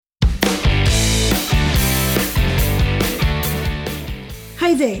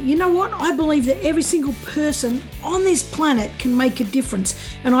Hey there, you know what? I believe that every single person on this planet can make a difference.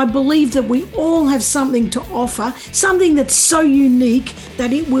 And I believe that we all have something to offer, something that's so unique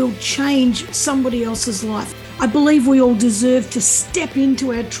that it will change somebody else's life. I believe we all deserve to step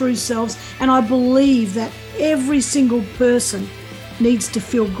into our true selves. And I believe that every single person needs to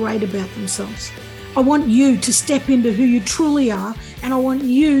feel great about themselves. I want you to step into who you truly are, and I want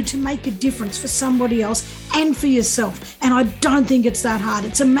you to make a difference for somebody else and for yourself. And I don't think it's that hard.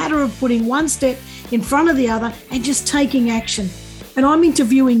 It's a matter of putting one step in front of the other and just taking action. And I'm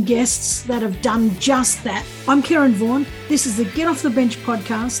interviewing guests that have done just that. I'm Karen Vaughan. This is the Get Off the Bench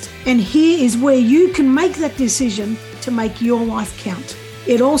podcast, and here is where you can make that decision to make your life count.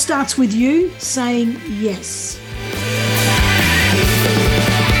 It all starts with you saying yes.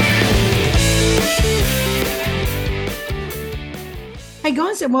 Hey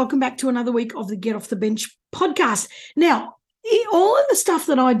guys, and welcome back to another week of the Get Off the Bench podcast. Now, all of the stuff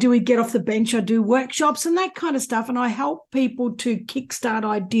that I do with Get Off the Bench, I do workshops and that kind of stuff, and I help people to kickstart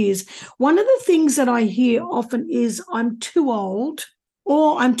ideas. One of the things that I hear often is I'm too old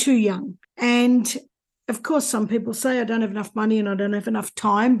or I'm too young. And of course, some people say I don't have enough money and I don't have enough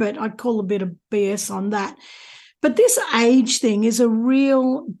time, but I'd call a bit of BS on that. But this age thing is a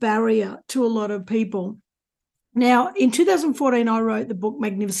real barrier to a lot of people. Now, in 2014, I wrote the book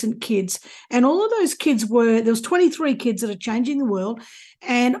Magnificent Kids, and all of those kids there was 23 kids that are changing the world,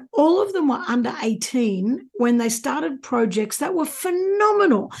 and all of them were under 18 when they started projects that were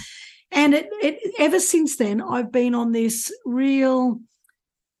phenomenal. And ever since then, I've been on this a real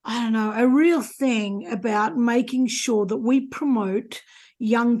thing about making sure that we promote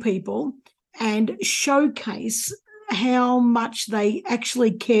young people and showcase how much they actually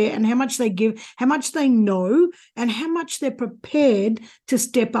care and how much they give, how much they know, and how much they're prepared to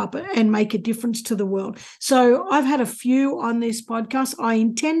step up and make a difference to the world. So I've had a few on this podcast. I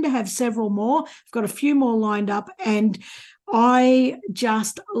intend to have several more. I've got a few more lined up, and I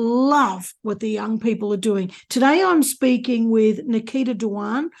just love what the young people are doing. Today I'm speaking with Nikita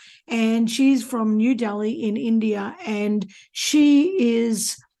Dhawan, and she's from New Delhi in India, and she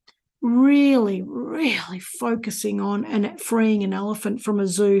is really focusing on and freeing an elephant from a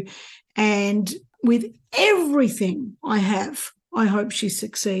zoo. And with everything I have, I hope she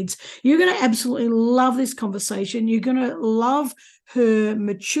succeeds. You're going to absolutely love this conversation. You're going to love her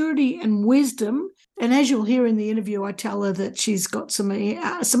maturity and wisdom. And as you'll hear in the interview, I tell her that she's got some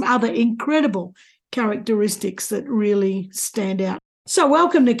other incredible characteristics that really stand out. So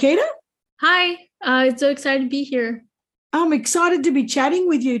welcome, Nikita. Hi, it's so excited to be here. I'm excited to be chatting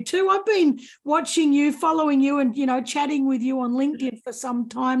with you too. I've been watching you, following you, and, chatting with you on LinkedIn for some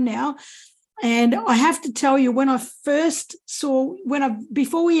time now. And I have to tell you,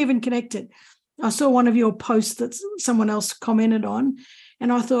 before we even connected, I saw one of your posts that someone else commented on,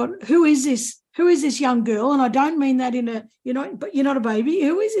 and I thought, who is this? Who is this young girl? And I don't mean that but you're not a baby.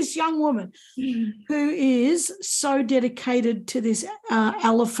 Who is this young woman who is so dedicated to this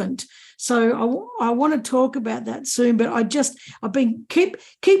elephant? So I want to talk about that soon, but I've been keep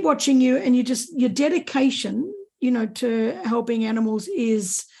watching you, and your dedication, to helping animals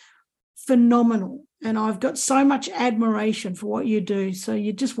is phenomenal. And I've got so much admiration for what you do. So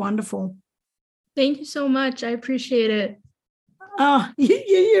you're just wonderful. Thank you so much. I appreciate it. Oh,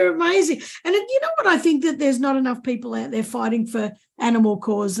 you're amazing. And you know what? I think that there's not enough people out there fighting for animal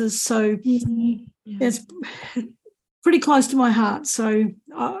causes. So it's pretty close to my heart. So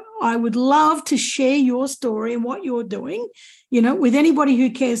I would love to share your story and what you're doing, with anybody who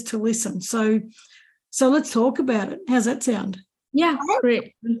cares to listen. So let's talk about it. How's that sound? Yeah,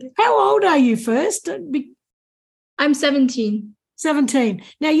 great. How old are you first? I'm 17. 17.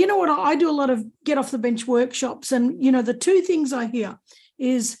 Now, you know what? I do a lot of Get Off the Bench workshops, and, the two things I hear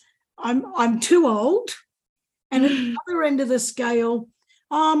is I'm too old, and at the other end of the scale,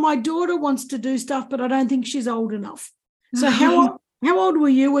 my daughter wants to do stuff, but I don't think she's old enough. So how old were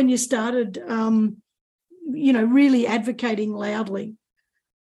you when you started, really advocating loudly?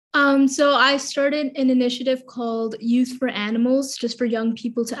 So I started an initiative called Youth for Animals, just for young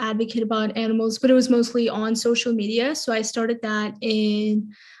people to advocate about animals, but it was mostly on social media. So I started that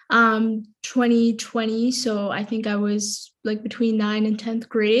in 2020. So I think I was between 9th and 10th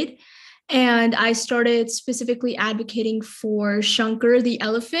grade. And I started specifically advocating for Shankar, the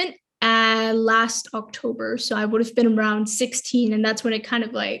elephant, last October. So I would have been around 16, and that's when it kind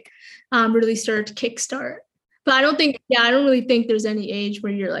of really started to kickstart. But I don't really think there's any age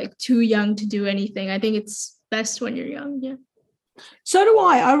where you're too young to do anything. I think it's best when you're young. Yeah. So do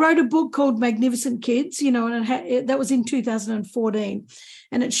I. I wrote a book called Magnificent Kids, and that was in 2014.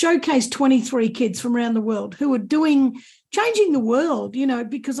 And it showcased 23 kids from around the world who were doing changing the world,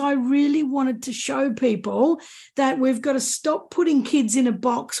 because I really wanted to show people that we've got to stop putting kids in a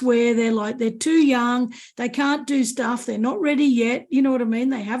box where they're too young, they can't do stuff, they're not ready yet, you know what I mean?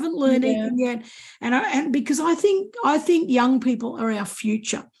 They haven't learned anything yet. And because I think young people are our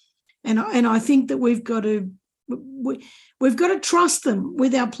future. And I think that we've got to trust them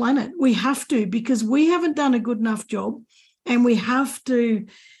with our planet. We have to, because we haven't done a good enough job, and we have to,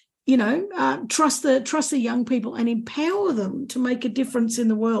 trust the young people and empower them to make a difference in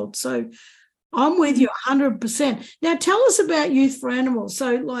the world. So I'm with you 100%. Now tell us about Youth for Animals.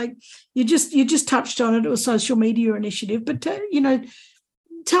 So like you just touched on it, a social media initiative, but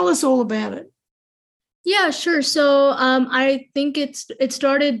tell us all about it. Yeah, sure. So I think it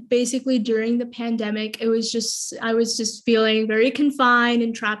started basically during the pandemic. I was just feeling very confined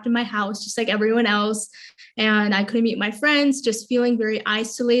and trapped in my house, just like everyone else. And I couldn't meet my friends, just feeling very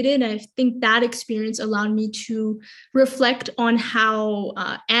isolated. And I think that experience allowed me to reflect on how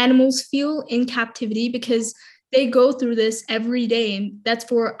animals feel in captivity, because they go through this every day, and that's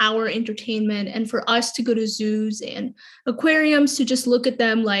for our entertainment, and for us to go to zoos and aquariums to just look at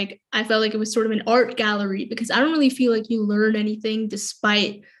them. Like, I felt like it was sort of an art gallery, because I don't really feel like you learn anything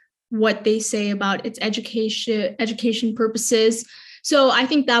despite what they say about its education purposes. So I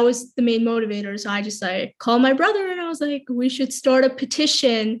think that was the main motivator. So I just called my brother and I was like, we should start a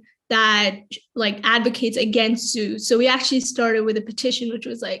petition that advocates against zoos. So we actually started with a petition, which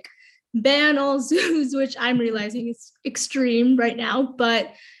was ban all zoos, which I'm realizing is extreme right now,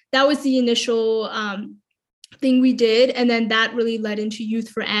 but that was the initial thing we did. And then that really led into Youth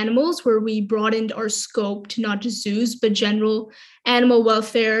for Animals, where we broadened our scope to not just zoos, but general animal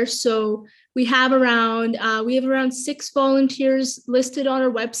welfare. So we have around 6 volunteers listed on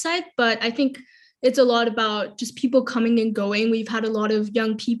our website, but I think it's a lot about just people coming and going. We've had a lot of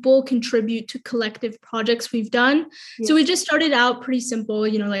young people contribute to collective projects we've done. Yeah. So we just started out pretty simple,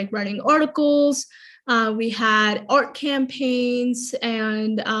 writing articles. We had art campaigns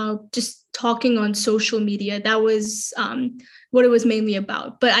and just talking on social media. That was what it was mainly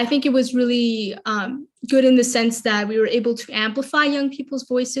about. But I think it was really good in the sense that we were able to amplify young people's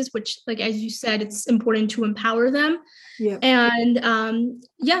voices, which, as you said, it's important to empower them. Yeah. And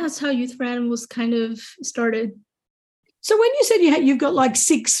that's how Youth for Animals kind of started. So when you said you've got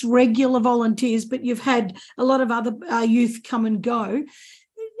 6 regular volunteers, but you've had a lot of other youth come and go,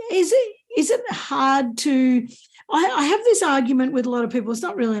 is it hard to? I have this argument with a lot of people. It's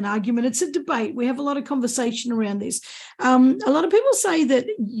not really an argument; it's a debate. We have a lot of conversation around this. A lot of people say that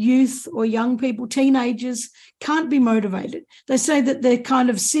youth or young people, teenagers, can't be motivated. They say that they're kind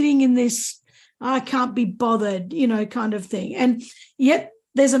of sitting in this, I can't be bothered, kind of thing. And yet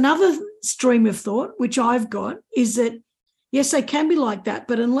there's another stream of thought, which I've got, is that, yes, they can be like that,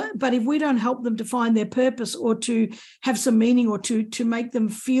 but if we don't help them to find their purpose or to have some meaning or to make them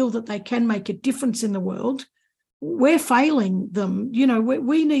feel that they can make a difference in the world, we're failing them.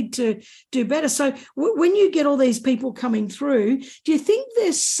 We need to do better. So when you get all these people coming through, do you think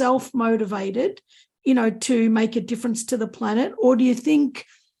they're self-motivated, to make a difference to the planet? Or do you think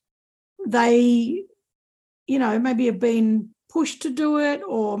they, maybe have been pushed to do it,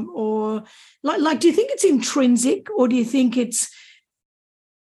 or do you think it's intrinsic, or do you think it's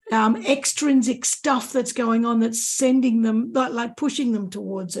extrinsic stuff that's going on that's sending them, pushing them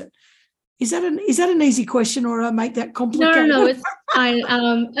towards it? Is that an easy question, or I make that complicated? No, it's fine.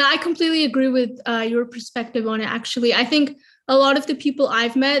 I completely agree with your perspective on it. Actually, I think a lot of the people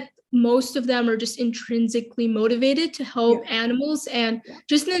I've met, most of them are just intrinsically motivated to help animals, and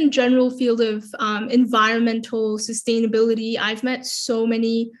just in the general field of environmental sustainability, I've met so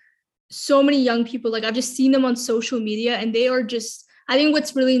many young people. I've just seen them on social media, and they are just, I think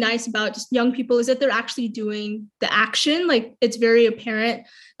what's really nice about just young people is that they're actually doing the action. It's very apparent.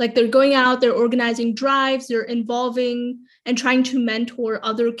 They're going out, they're organizing drives, they're involving and trying to mentor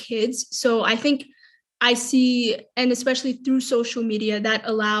other kids. So I think I see, and especially through social media, that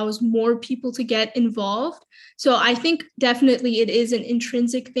allows more people to get involved. So I think definitely it is an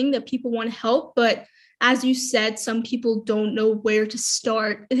intrinsic thing that people want to help. But as you said, some people don't know where to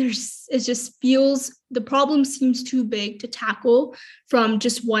start. It just feels the problem seems too big to tackle from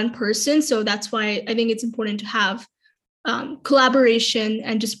just one person. So that's why I think it's important to have collaboration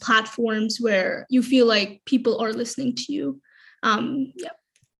and just platforms where you feel like people are listening to you.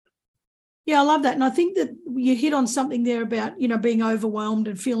 Yeah, I love that. And I think that you hit on something there about, being overwhelmed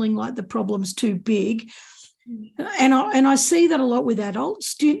and feeling like the problem's too big. And I see that a lot with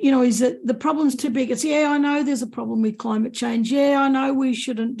adults, is that the problem's too big. It's, I know there's a problem with climate change. Yeah, I know we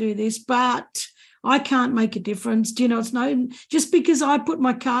shouldn't do this, but I can't make a difference. Do you know, it's no, just because I put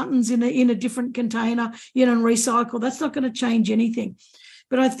my cartons in a different container, you know, and recycle, that's not going to change anything.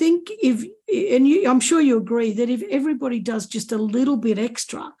 But I think I'm sure you agree that if everybody does just a little bit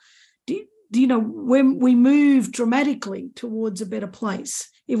extra, you know, when we move dramatically towards a better place,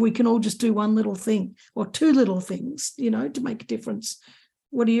 if we can all just do one little thing or two little things, you know, to make a difference.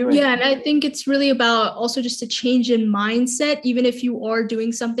 What do you reckon? Yeah, and I think it's really about also just a change in mindset, even if you are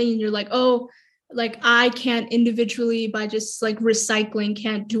doing something and you're like, oh, like I can't individually by just like recycling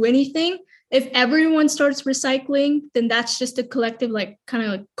can't do anything. If everyone starts recycling, then that's just a collective, like kind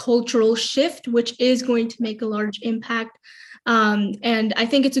of like cultural shift, which is going to make a large impact. And I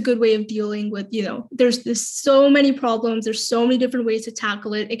think it's a good way of dealing with, you know, there's so many problems. There's so many different ways to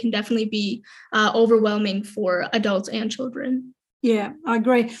tackle it. It can definitely be overwhelming for adults and children. Yeah, I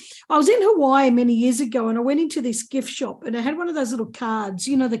agree. I was in Hawaii many years ago and I went into this gift shop and it had one of those little cards,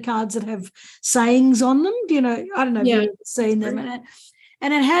 you know, the cards that have sayings on them. Do you know, I don't know if you've ever seen them.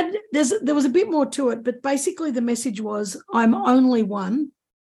 And it had, there was a bit more to it, but basically the message was, I'm only one,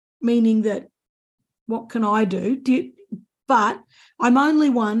 meaning that what can I do? But I'm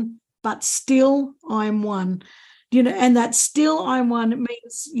only one, but still I'm one. You know, and that still I'm one, it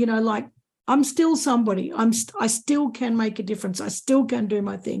means, you know, like I'm still somebody. I still can make a difference. I still can do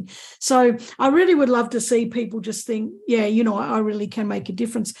my thing. So I really would love to see people just think, yeah, you know, I really can make a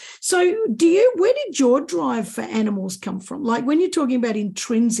difference. So where did your drive for animals come from? Like when you're talking about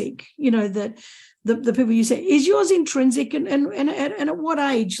intrinsic, you know, that the people you say, is yours intrinsic and at what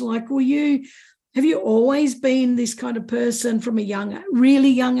age? Like have you always been this kind of person from a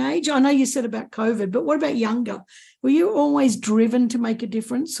really young age? I know you said about COVID, but what about younger? Were you always driven to make a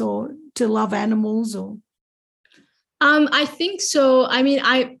difference or to love animals or? I think so. I mean,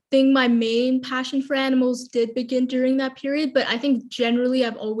 I think my main passion for animals did begin during that period, but I think generally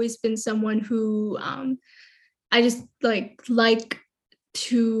I've always been someone who I just like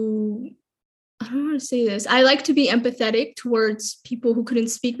to, I don't want to say this. I like to be empathetic towards people who couldn't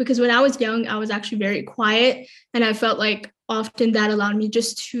speak, because when I was young, I was actually very quiet. And I felt like often that allowed me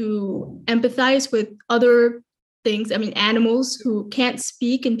just to empathize with other things. I mean, animals who can't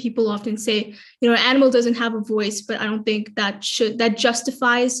speak, and people often say, you know, an animal doesn't have a voice, but I don't think that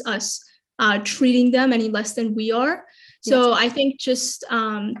justifies us treating them any less than we are. So yes. I think just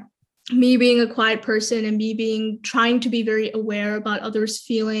me being a quiet person and me trying to be very aware about others'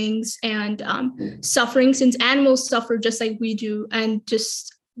 feelings and suffering, since animals suffer just like we do, and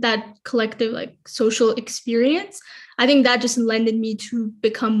just that collective like social experience, I think that just lended me to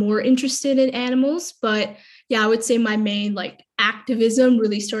become more interested in animals. But yeah, I would say my main like activism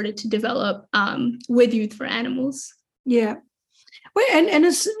really started to develop with Youth for Animals. Yeah. Well, and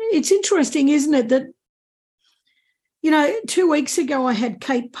it's interesting, isn't it, that, you know, 2 weeks ago I had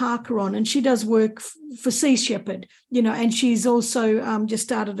Kate Parker on, and she does work for Sea Shepherd, you know, and she's also just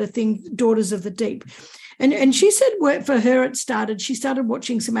started a thing, Daughters of the Deep. And she said for her she started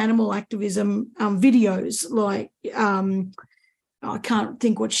watching some animal activism videos, like I can't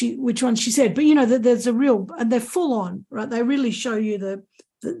think which one she said, but you know, there's a real, and they're full on, right? They really show you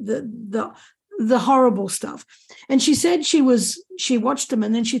the horrible stuff. And she said she watched them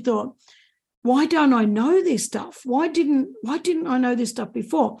and then she thought, why don't I know this stuff? Why didn't I know this stuff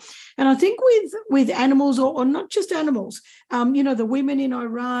before? And I think with animals, or not just animals, you know, the women in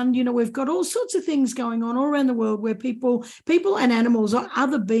Iran, you know, we've got all sorts of things going on all around the world where people and animals or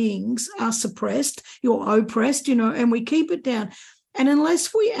other beings are suppressed or oppressed, you know, and we keep it down. And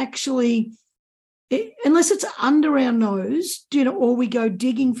unless it's under our nose, you know, or we go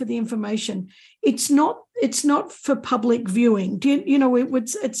digging for the information, it's not for public viewing. You know,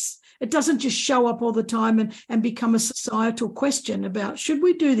 it doesn't just show up all the time and become a societal question about, should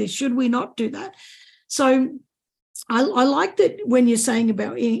we do this? Should we not do that? So I like that when you're saying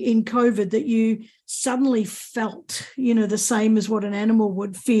about in COVID that you suddenly felt, you know, the same as what an animal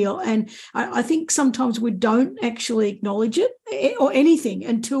would feel. And I think sometimes we don't actually acknowledge it or anything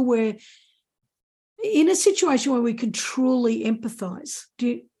until we're in a situation where we can truly empathize,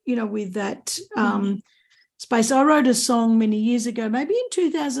 you know, with that space. I wrote a song many years ago, maybe in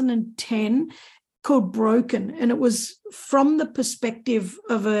 2010, called Broken, and it was from the perspective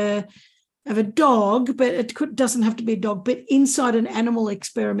of a dog, but it doesn't have to be a dog, but inside an animal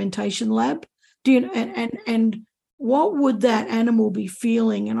experimentation lab. Do you know, and what would that animal be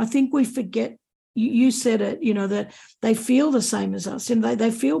feeling? And I think we forget. You said it, you know, that they feel the same as us, and they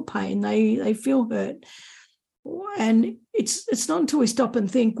feel pain, they feel hurt, and it's not until we stop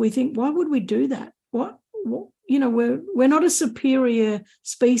and think, why would we do that? What you know, we're not a superior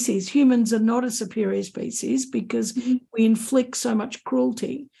species. Humans are not a superior species because we inflict so much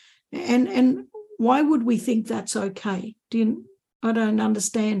cruelty. And why would we think that's okay? I don't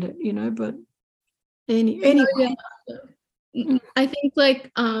understand it, but anyway. I think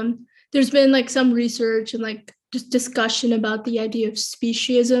like there's been like some research and like just discussion about the idea of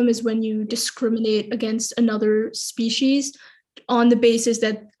speciesism is when you discriminate against another species on the basis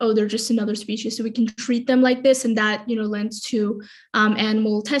that, oh, they're just another species, so we can treat them like this, and that lends to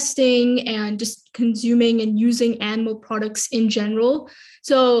animal testing and just consuming and using animal products in general.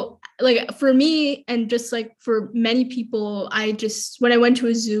 So like for me, and just like for many people, when I went to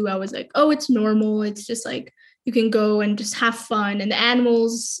a zoo, I was like, oh, it's normal, it's just like you can go and just have fun and the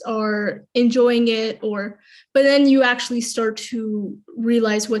animals are enjoying it. But then you actually start to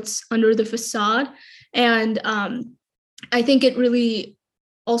realize what's under the facade. And I think it really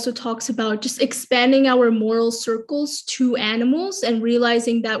also talks about just expanding our moral circles to animals and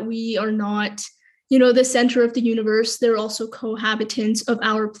realizing that we are not, the center of the universe. They're also cohabitants of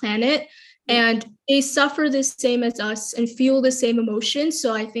our planet, and they suffer the same as us and feel the same emotions.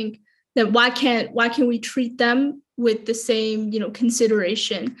 So I think that why can't we treat them with the same,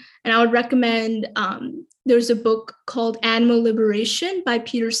 consideration? And I would recommend, there's a book called Animal Liberation by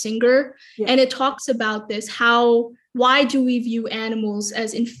Peter Singer, and it talks about this, why do we view animals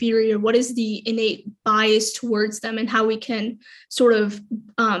as inferior? What is the innate bias towards them, and how we can sort of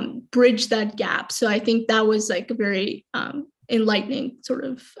bridge that gap. So I think that was like a very enlightening sort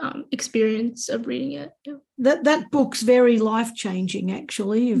of experience of reading it. Yeah. That book's very life-changing,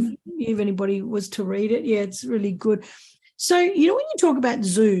 actually, if anybody was to read it. Yeah, it's really good. So, when you talk about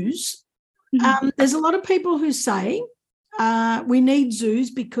zoos, there's a lot of people who say we need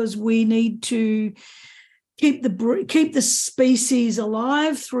zoos because we need to keep the species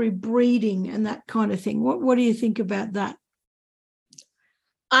alive through breeding and that kind of thing. What do you think about that?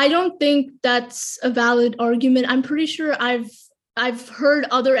 I don't think that's a valid argument. I'm pretty sure I've heard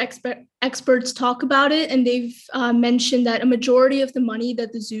other experts talk about it, and they've mentioned that a majority of the money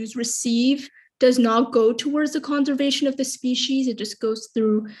that the zoos receive does not go towards the conservation of the species. It just goes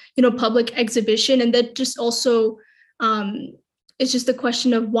through, public exhibition, and that just also it's just a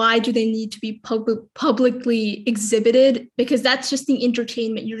question of why do they need to be publicly exhibited? Because that's just the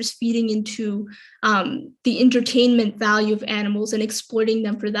entertainment. You're just feeding into the entertainment value of animals and exploiting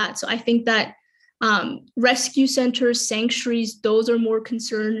them for that. So I think that rescue centers, sanctuaries, those are more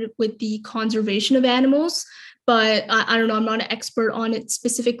concerned with the conservation of animals. But I don't know, I'm not an expert on it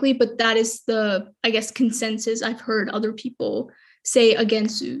specifically, but that is the, I guess, consensus I've heard other people say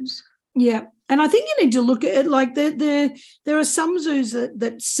against zoos. Yeah. And I think you need to look at it like there are some zoos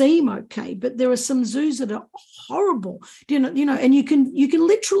that seem okay, but there are some zoos that are horrible. And you can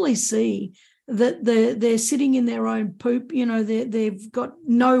literally see that they're sitting in their own poop. They've got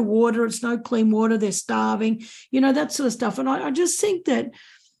no water. It's no clean water. They're starving. That sort of stuff. And I just think that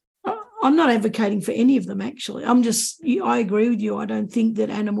I'm not advocating for any of them, actually. I agree with you. I don't think that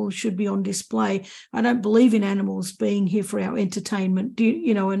animals should be on display. I don't believe in animals being here for our entertainment,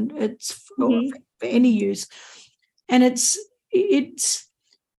 and it's for any use. And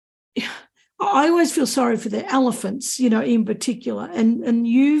I always feel sorry for the elephants, in particular. And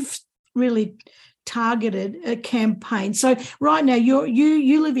you've really targeted a campaign. So right now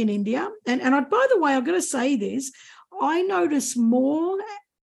you live in India. And by the way, I've got to say this, I notice more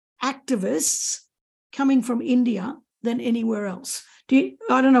activists coming from India than anywhere else. I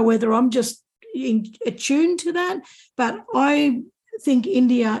don't know whether I'm just attuned to that, but I think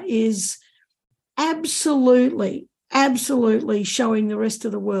India is absolutely showing the rest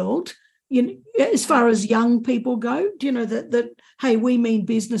of the world, as far as young people go, that hey, we mean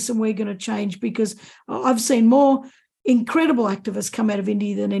business and we're going to change, because I've seen more incredible activists come out of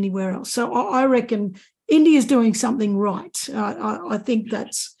India than anywhere else. So I reckon India is doing something right. I think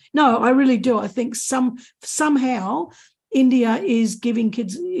that's. No, I really do. I think somehow India is giving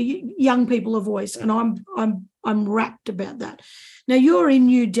young people a voice, and I'm rapt about that. Now you're in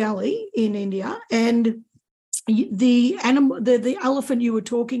New Delhi in India, and the elephant you were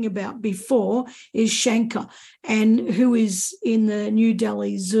talking about before is Shankar, and who is in the New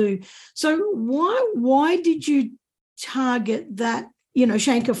Delhi Zoo. So why did you target that,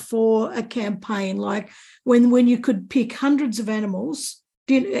 Shankar, for a campaign, like when you could pick hundreds of animals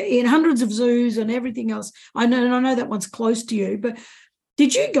in hundreds of zoos and everything else? I know that one's close to you, but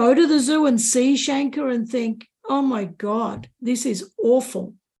did you go to the zoo and see Shankar and think, oh my God, this is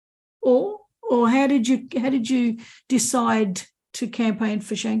awful? Or how did you decide to campaign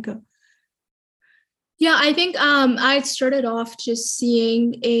for Shankar? Yeah, I think I started off just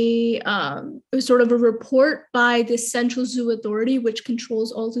seeing a sort of a report by the Central Zoo Authority, which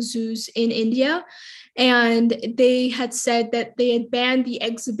controls all the zoos in India. And they had said that they had banned the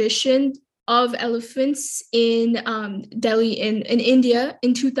exhibition of elephants in Delhi in India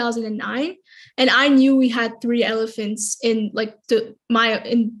in 2009. And I knew we had 3 elephants in like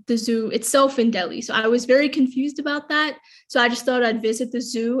in the zoo itself in Delhi. So I was very confused about that. So I just thought I'd visit the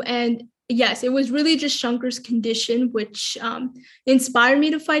zoo. And yes, it was really just Shankar's condition, which inspired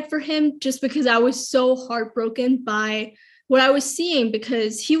me to fight for him, just because I was so heartbroken by what I was seeing,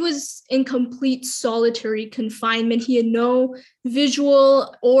 because he was in complete solitary confinement. He had no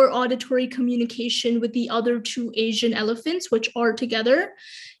visual or auditory communication with the other 2 Asian elephants, which are together.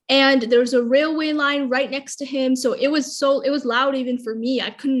 And there was a railway line right next to him. So it was loud even for me.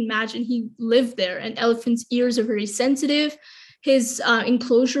 I couldn't imagine he lived there. And elephants' ears are very sensitive. His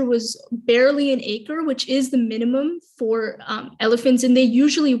enclosure was barely an acre, which is the minimum for elephants. And they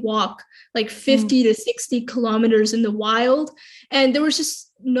usually walk like 50 to 60 kilometers in the wild. And there was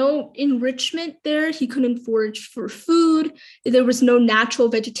just no enrichment there. He couldn't forage for food. There was no natural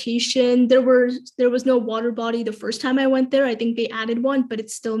vegetation. There was no water body the first time I went there. I think they added one, but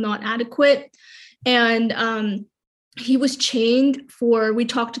it's still not adequate. And he was chained we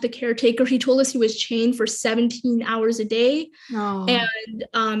talked to the caretaker. He told us he was chained for 17 hours a day. Oh.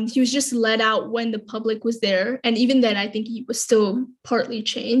 And he was just let out when the public was there. And even then, I think he was still partly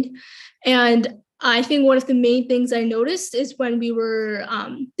chained. And I think one of the main things I noticed is when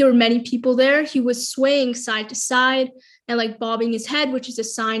there were many people there, he was swaying side to side and like bobbing his head, which is a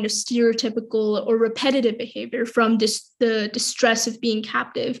sign of stereotypical or repetitive behavior from the distress of being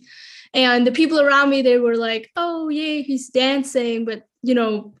captive. And the people around me, they were like, oh, yay, he's dancing. But,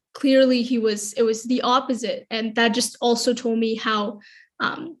 clearly it was the opposite. And that just also told me how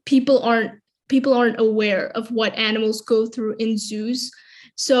people aren't aware of what animals go through in zoos.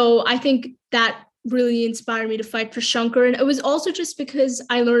 So I think that really inspired me to fight for Shankar. And it was also just because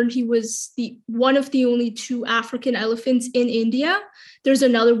I learned he was one of the only 2 African elephants in India. There's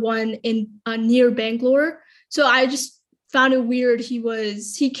another one in near Bangalore. So I just found it weird.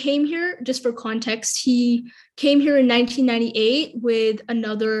 He came here, just for context, he came here in 1998 with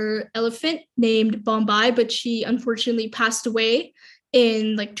another elephant named Bombay, but she unfortunately passed away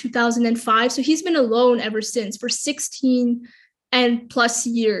in like 2005. So he's been alone ever since for 16 and plus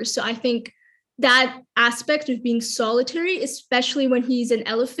years. So I think that aspect of being solitary, especially when he's an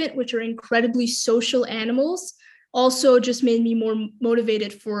elephant, which are incredibly social animals, also just made me more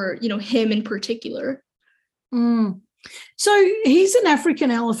motivated for, him in particular. So he's an African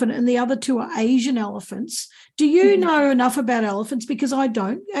elephant and the other 2 are Asian elephants. Do you know enough about elephants? Because I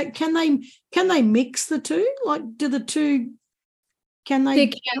don't. Can they mix the 2? Like, do the 2? Can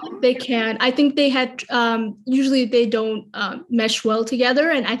they? They can. I think they had, usually they don't mesh well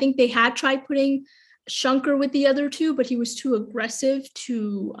together. And I think they had tried putting Shankar with the other 2, but he was too aggressive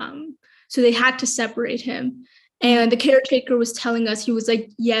so they had to separate him. And the caretaker was telling us, he was like,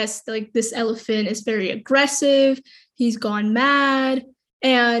 yes, like this elephant is very aggressive. He's gone mad.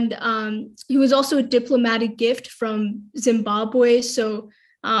 And he was also a diplomatic gift from Zimbabwe. So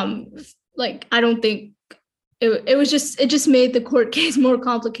I don't think, it just made the court case more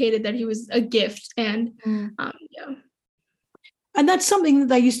complicated that he was a gift. And And that's something that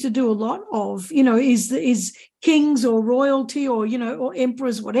they used to do a lot of, is kings or royalty or, or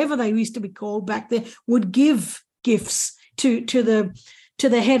emperors, whatever they used to be called back there, would give gifts to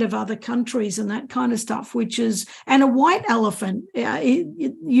the head of other countries and that kind of stuff, and a white elephant,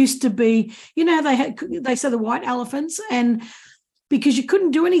 it used to be, they say the white elephants, and because you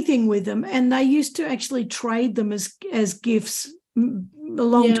couldn't do anything with them, and they used to actually trade them as gifts a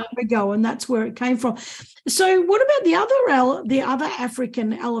long time ago, and that's where it came from. So what about the other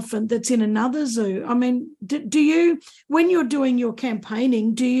African elephant that's in another zoo? I mean, do you, when you're doing your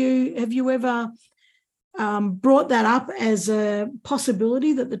campaigning, have you ever brought that up as a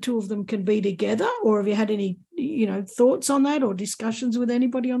possibility that the 2 of them can be together, or have you had any thoughts on that or discussions with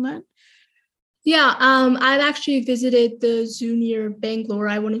anybody on that? Yeah, I've actually visited the zoo near Bangalore.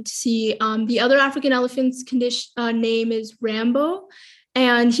 I wanted to see the other African elephant's name is Rambo,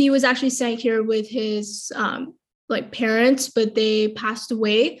 and he was actually sent here with his parents, but they passed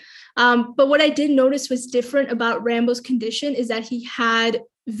away. But what I did notice was different about Rambo's condition is that he had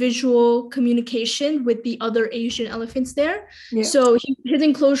visual communication with the other Asian elephants there. Yeah. So his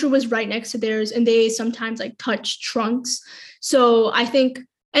enclosure was right next to theirs, and they sometimes touch trunks. So I think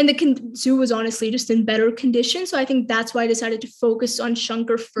and the zoo was honestly just in better condition. So I think that's why I decided to focus on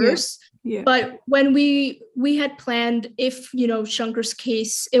Shankar first. Yeah. But when we had planned, if Shankar's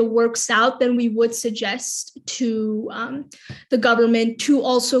case it works out, then we would suggest to the government to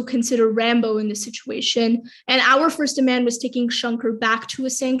also consider Rambo in this situation. And our first demand was taking Shankar back to a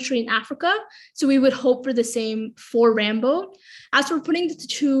sanctuary in Africa. So we would hope for the same for Rambo. As for putting the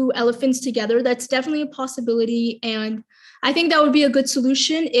two elephants together, that's definitely a possibility, and I think that would be a good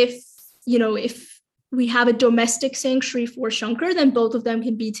solution if we have a domestic sanctuary for Shankar, then both of them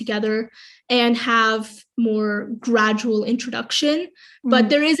can be together and have more gradual introduction. But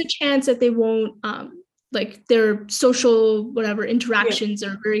there is a chance that they won't, their social interactions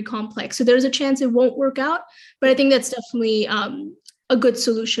are very complex. So there's a chance it won't work out. But I think that's definitely a good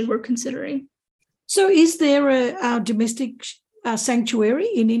solution we're considering. So is there a domestic sanctuary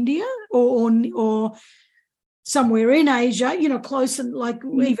in India or somewhere in Asia, close, and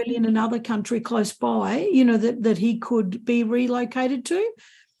even in another country close by, that he could be relocated to?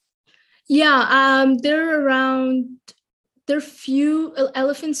 Yeah, there are few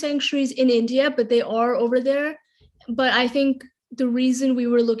elephant sanctuaries in India, but they are over there. But I think the reason we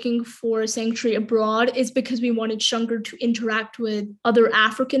were looking for a sanctuary abroad is because we wanted Shankar to interact with other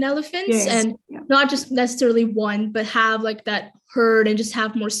African elephants, and not just necessarily one, but have that herd and just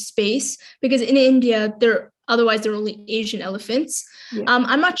have more space. Because in India, otherwise they're only Asian elephants.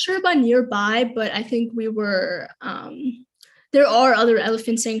 I'm not sure about nearby, but I think there are other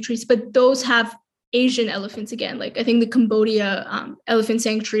elephant sanctuaries, but those have Asian elephants again. I think the Cambodia elephant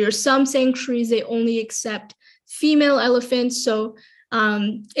sanctuary, or some sanctuaries, they only accept female elephants. So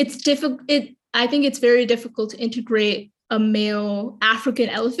it's difficult. I think it's very difficult to integrate a male African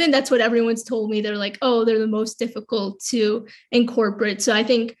elephant. That's what everyone's told me. They're like, oh, they're the most difficult to incorporate. So I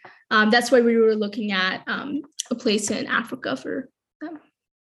think that's why we were looking at a place in Africa for them.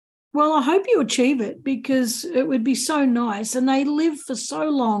 Well, I hope you achieve it, because it would be so nice, and they live for so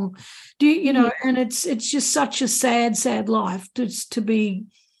long. And it's just such a sad life to be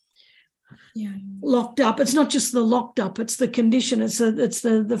locked up. It's not just the locked up; it's the condition. It's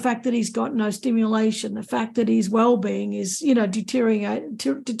the fact that he's got no stimulation. The fact that his well-being is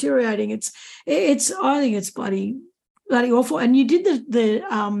deteriorating. It's I think it's bloody awful. And you did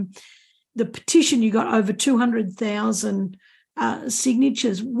the petition. You got over 200,000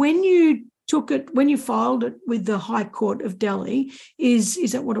 signatures. When you filed it with the High Court of Delhi,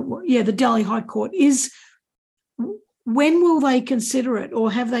 is that what it was? Yeah, the Delhi High Court. When will they consider it,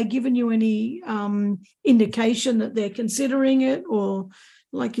 or have they given you any indication that they're considering it, or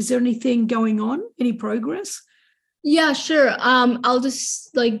is there anything going on, any progress? Yeah, sure. I'll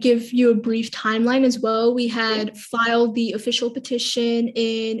just give you a brief timeline as well. We had filed the official petition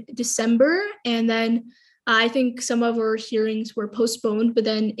in December, and then I think some of our hearings were postponed, but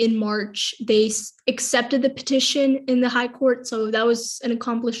then in March, they accepted the petition in the High Court. So that was an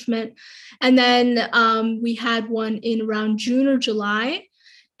accomplishment. And then we had one in around June or July.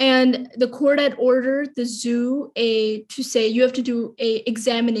 And the court had ordered the zoo to say you have to do an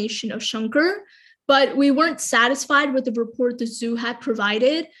examination of Shankar. But we weren't satisfied with the report the zoo had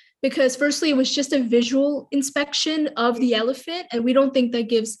provided, because firstly, it was just a visual inspection of the elephant, and we don't think that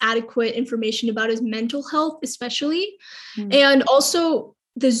gives adequate information about his mental health, especially. And also,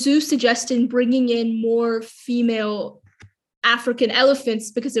 the zoo suggested bringing in more female African elephants,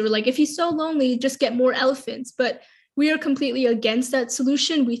 because they were like, if he's so lonely, just get more elephants. But we are completely against that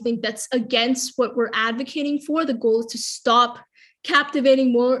solution. We think that's against what we're advocating for. The goal is to stop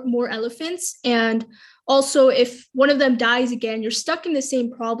captivating more elephants. And also, if one of them dies again, you're stuck in the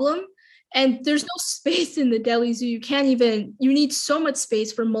same problem, and there's no space in the Delhi Zoo. You need so much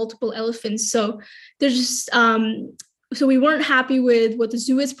space for multiple elephants. So there's just, so we weren't happy with what the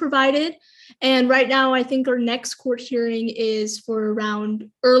zoo has provided. And right now, I think our next court hearing is for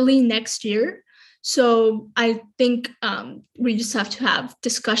around early next year. So I think we just have to have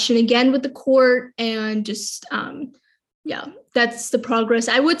discussion again with the court, and just, that's the progress.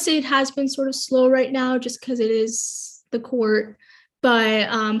 I would say it has been sort of slow right now, just because it is the court, but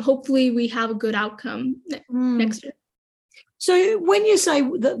hopefully we have a good outcome next year. So when you say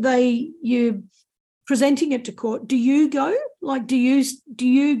that you're presenting it to court, do you go? Do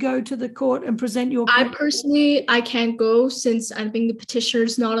you go to the court and present your case? I can't go, since I think the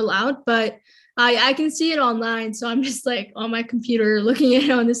petitioner's not allowed, but I can see it online, so I'm just on my computer looking at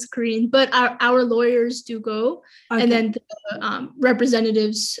it on the screen. But our lawyers do go, and then the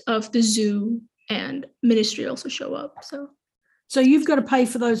representatives of the zoo and ministry also show up. So you've got to pay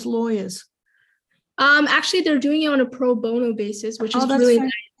for those lawyers. Actually, they're doing it on a pro bono basis, which is really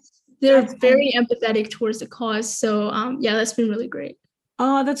nice. They're very empathetic towards the cause. So that's been really great.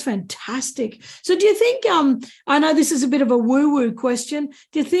 Oh, that's fantastic. So do you think, I know this is a bit of a woo-woo question.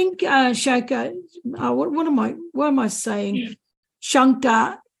 Do you think, Shaka, what am I saying?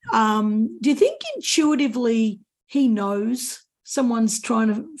 Shankar, do you think intuitively he knows someone's trying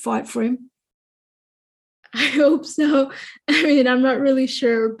to fight for him? I hope so. I mean, I'm not really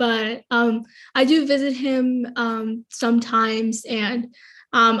sure, but I do visit him sometimes, and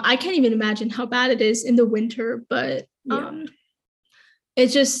I can't even imagine how bad it is in the winter. But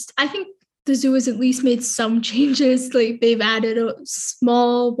it's just, I think the zoo has at least made some changes. Like they've added a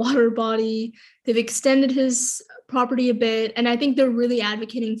small water body, they've extended his property a bit, and I think they're really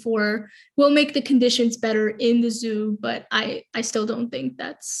advocating for, we'll make the conditions better in the zoo. But I still don't think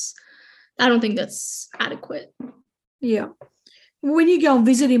that's adequate. Yeah. When you go and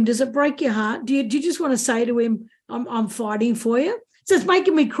visit him, does it break your heart? Do you just want to say to him, I'm fighting for you? It's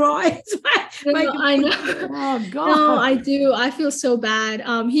making me cry. I know. Oh, God. No, I do. I feel so bad.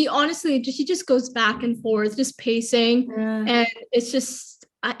 He honestly, he just goes back and forth, just pacing. Yeah. And it's just,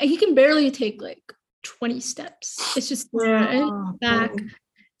 he can barely take like 20 steps. It's just there and back. Boy.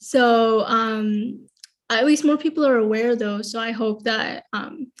 So at least more people are aware, though. So I hope that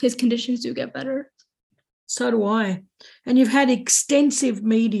his conditions do get better. So do I. And you've had extensive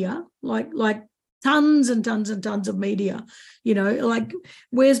media, like tons and tons and tons of media, like,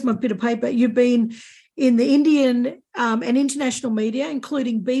 where's my bit of paper? You've been in the Indian and international media,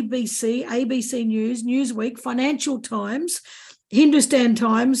 including BBC, ABC News, Newsweek, Financial Times, Hindustan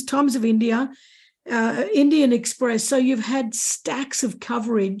Times, Times of India, Indian Express. So you've had stacks of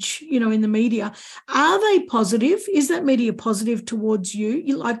coverage, in the media. Are they positive? Is that media positive towards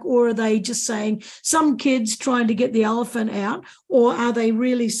you? Or are they just saying some kids trying to get the elephant out? Or are they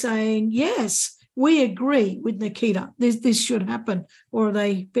really saying, yes, we agree with Nikita, this should happen? Or are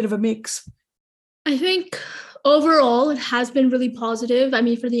they a bit of a mix? I think overall it has been really positive. I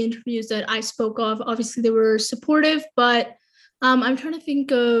mean, for the interviews that I spoke of, obviously they were supportive, but I'm trying to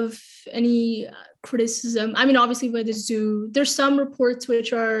think of any criticism. I mean, obviously by the zoo, there's some reports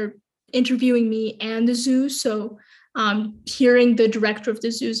which are interviewing me and the zoo. So hearing the director of the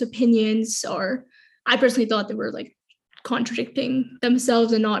zoo's opinions, or I personally thought they were like contradicting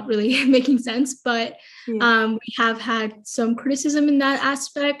themselves and not really making sense. But we have had some criticism in that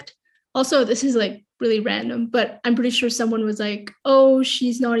aspect. Also, this is like really random, but I'm pretty sure someone was like, oh,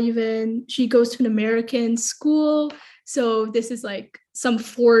 she goes to an American school. So this is like some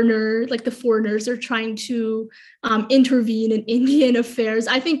foreigner, like the foreigners are trying to intervene in Indian affairs.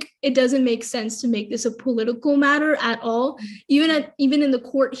 I think it doesn't make sense to make this a political matter at all. Even in the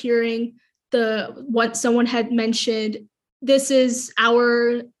court hearing, what someone had mentioned, this is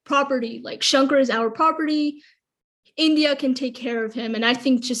our property, like Shankar is our property. India can take care of him. And I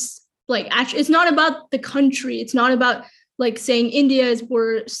think just like, actually, it's not about the country. It's not about like saying India is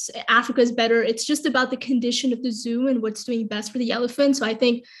worse, Africa is better. It's just about the condition of the zoo and what's doing best for the elephant. So I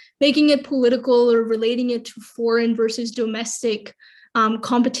think making it political or relating it to foreign versus domestic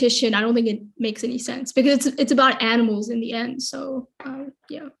competition, I don't think it makes any sense, because it's about animals in the end. So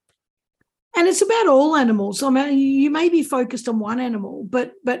yeah. And it's about all animals. I mean, you may be focused on one animal,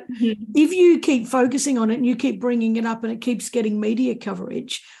 but if you keep focusing on it and you keep bringing it up and it keeps getting media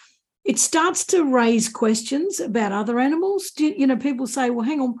coverage, it starts to raise questions about other animals. People say, well,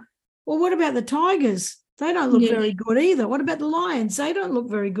 hang on, well, what about the tigers? They don't look very good either. What about the lions? They don't look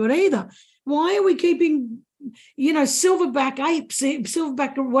very good either. Why are we keeping, silverback apes,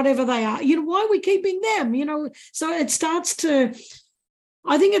 silverback whatever they are? Why are we keeping them? So I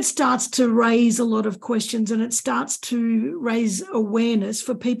think it starts to raise a lot of questions, and it starts to raise awareness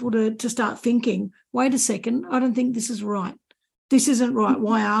for people to start thinking, wait a second, I don't think this is right. This isn't right.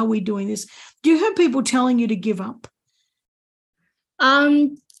 Why are we doing this? Do you have people telling you to give up?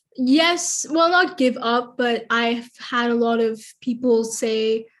 Yes. Well, not give up, but I've had a lot of people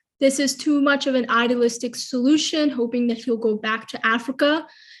say this is too much of an idealistic solution, hoping that he'll go back to Africa.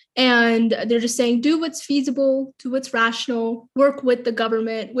 And they're just saying, do what's feasible, do what's rational, work with the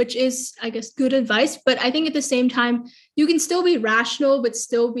government, which is, I guess, good advice. But I think at the same time, you can still be rational, but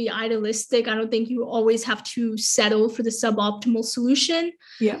still be idealistic. I don't think you always have to settle for the suboptimal solution.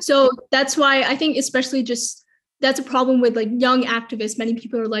 Yeah. So that's why I think especially that's a problem with like young activists. Many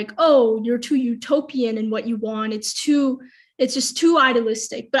people are like, oh, you're too utopian in what you want. It's just too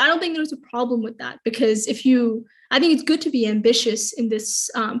idealistic. But I don't think there's a problem with that, because I think it's good to be ambitious in this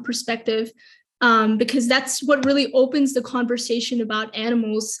perspective, because that's what really opens the conversation about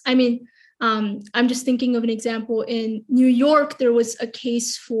animals. I mean, I'm just thinking of an example. In New York, there was a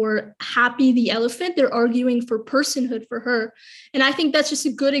case for Happy the elephant. They're arguing for personhood for her. And I think that's just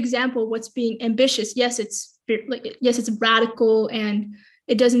a good example of what's being ambitious. Yes, it's radical and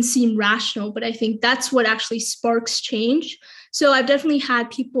it doesn't seem rational, but I think that's what actually sparks change. So I've definitely had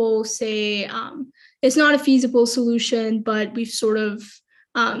people say it's not a feasible solution, but we've sort of,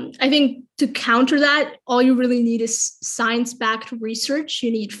 I think to counter that, all you really need is science-backed research.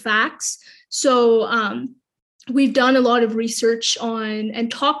 You need facts. So we've done a lot of research on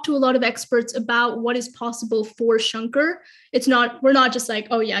and talked to a lot of experts about what is possible for Shankar. We're not just like,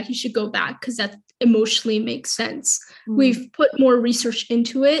 oh yeah, he should go back because that emotionally makes sense. We've put more research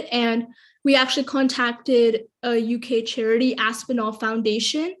into it, and we actually contacted a UK charity, Aspinall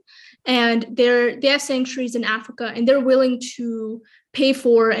Foundation, and they have sanctuaries in Africa, and they're willing to pay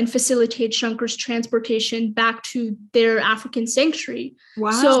for and facilitate Shankar's transportation back to their African sanctuary.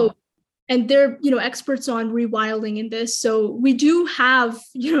 Wow. So, and they're, experts on rewilding in this. So we do have,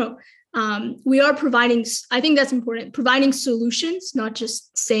 we are providing, I think that's important, providing solutions, not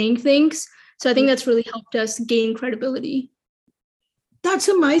just saying things. So I think that's really helped us gain credibility. That's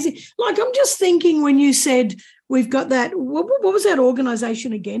amazing. Like, I'm just thinking when you said we've got that, what was that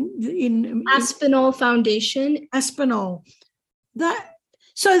organization again? In Aspinall Foundation. Aspinall.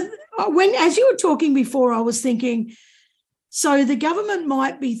 So as you were talking before, I was thinking, so the government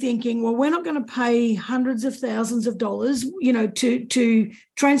might be thinking, well, we're not going to pay hundreds of thousands of dollars, to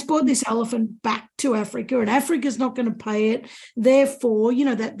transport this elephant back to Africa, and Africa's not going to pay it. Therefore,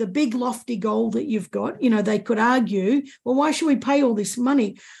 that the big lofty goal that you've got, they could argue, well, why should we pay all this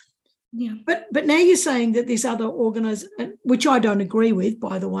money? Yeah. But now you're saying that this other organisation, which I don't agree with,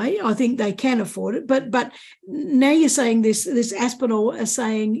 by the way, I think they can afford it. But now you're saying this Aspinall are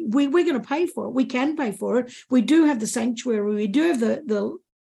saying we're going to pay for it. We can pay for it. We do have the sanctuary. We do have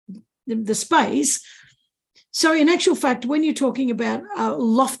the space. So in actual fact, when you're talking about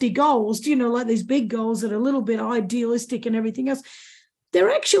lofty goals, like these big goals that are a little bit idealistic and everything else,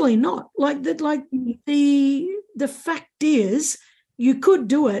 they're actually not. Like that. Like the fact is, you could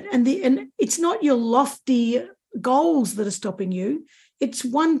do it, and it's not your lofty goals that are stopping you. It's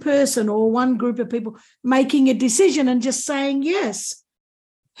one person or one group of people making a decision and just saying, yes,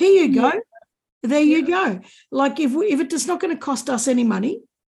 here you go. There you go. Like if it's not going to cost us any money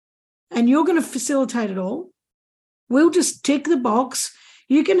and you're going to facilitate it all, we'll just tick the box.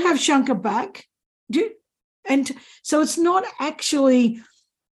 You can have Shankar back. And so it's not actually,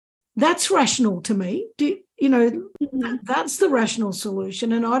 that's rational to me. That's the rational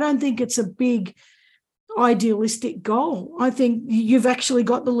solution. And I don't think it's a big idealistic goal. I think you've actually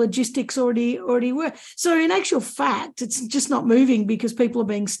got the logistics already work. So in actual fact, it's just not moving because people are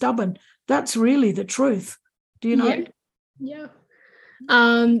being stubborn. That's really the truth. Do you know? Yeah.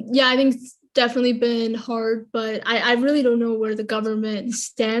 I think it's definitely been hard, but I really don't know where the government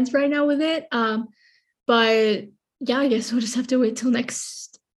stands right now with it. But yeah, I guess we'll just have to wait till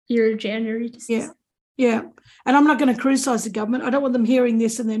next year, January. To see. Yeah. And I'm not going to criticize the government. I don't want them hearing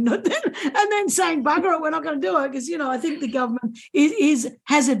this and then saying, bugger it, we're not going to do it. Because, I think the government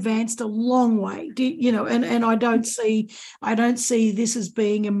has advanced a long way, and I don't see this as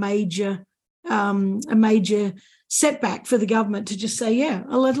being a major setback for the government to just say, yeah,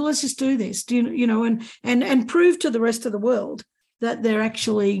 let's just do this, and prove to the rest of the world that they're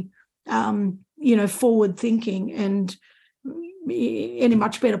actually, forward thinking and in a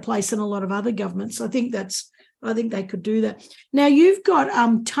much better place than a lot of other governments. I think they could do that. Now, you've got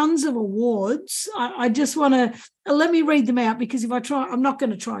tons of awards. I just want to let me read them out, because if I try, I'm not going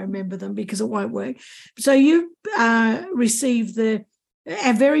to try and remember them because it won't work. So you received a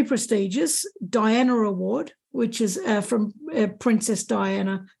very prestigious Diana Award, which is from Princess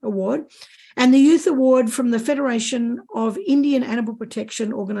Diana Award, and the Youth Award from the Federation of Indian Animal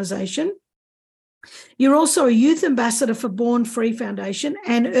Protection Organisation. You're also a youth ambassador for Born Free Foundation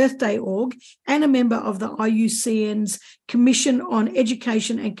and Earth Day Org, and a member of the IUCN's Commission on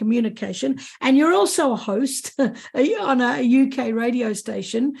Education and Communication. And you're also a host on a UK radio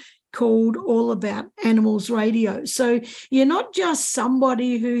station called All About Animals Radio. So you're not just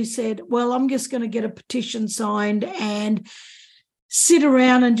somebody who said, well, I'm just going to get a petition signed and sit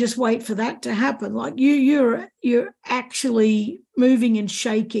around and just wait for that to happen. Like you're actually moving and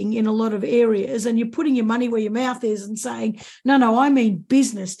shaking in a lot of areas, and you're putting your money where your mouth is and saying, no, I mean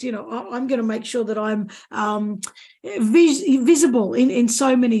business. I'm going to make sure that I'm visible in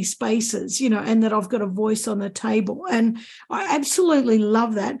so many spaces, and that I've got a voice on the table. And I absolutely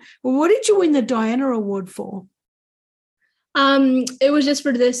love that. Well, what did you win the Diana Award for? It was just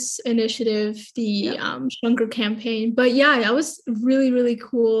for this initiative, the Shankar campaign. But yeah, that was really, really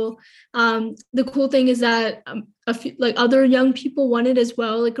cool. The cool thing is that a few, other young people won it as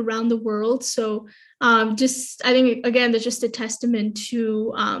well, around the world. So I think, again, that's just a testament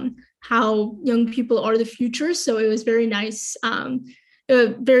to how young people are the future. So it was very nice. It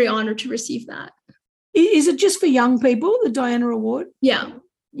very honored to receive that. Is it just for young people, the Diana Award? Yeah.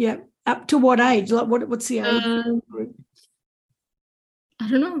 Yeah. Up to what age? Like what's the age group? I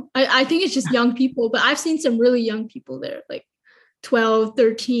don't know. I think it's just young people, but I've seen some really young people there, like 12,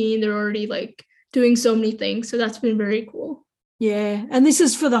 13. They're already like doing so many things. So that's been very cool. Yeah. And this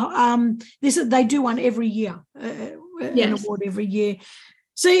is for they do one every year, an award every year.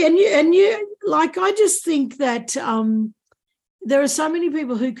 See, and you like, I just think that there are so many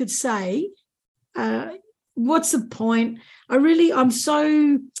people who could say, what's the point?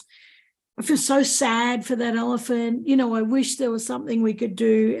 I feel so sad for that elephant. You know, I wish there was something we could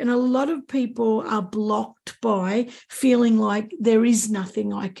do. And a lot of people are blocked by feeling like there is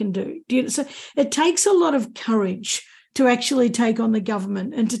nothing I can do. So it takes a lot of courage to actually take on the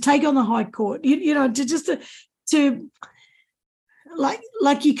government and to take on the High Court, to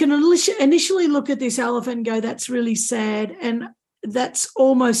you can initially look at this elephant and go, that's really sad. And that's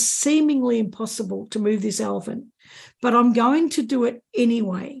almost seemingly impossible to move this elephant. But I'm going to do it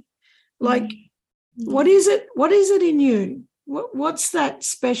anyway. Like, what is it? What is it in you? What's that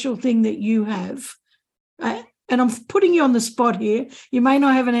special thing that you have? And I'm putting you on the spot here. You may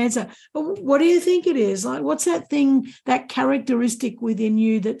not have an answer, but what do you think it is? Like, what's that thing, that characteristic within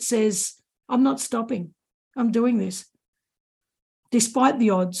you that says, I'm not stopping. I'm doing this, despite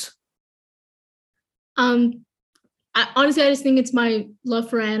the odds? Honestly, I just think it's my love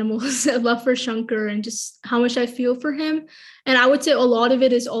for animals, love for Shankar, and just how much I feel for him. And I would say a lot of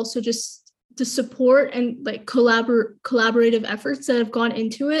it is also just the support and like collaborative efforts that have gone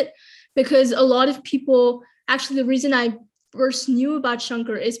into it. Because a lot of people, actually, the reason I first knew about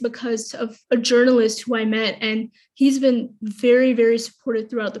Shankar is because of a journalist who I met, and he's been very, very supportive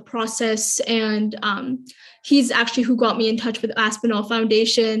throughout the process. And he's actually who got me in touch with Aspinall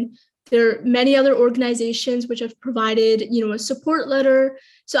Foundation. There are many other organizations which have provided, a support letter.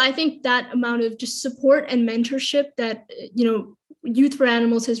 So I think that amount of just support and mentorship that, Youth for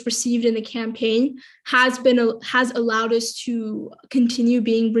Animals has received in the campaign has allowed us to continue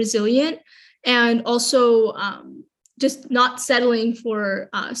being resilient, and also just not settling for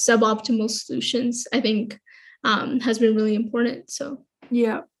suboptimal solutions, I think has been really important. So,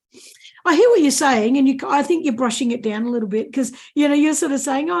 yeah. I hear what you're saying, and I think you're brushing it down a little bit because, you're sort of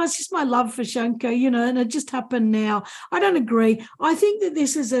saying, oh, it's just my love for Shankar, and it just happened now. I don't agree. I think that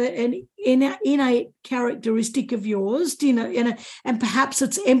this is an innate characteristic of yours, and perhaps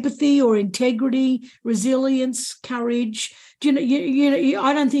it's empathy or integrity, resilience, courage. I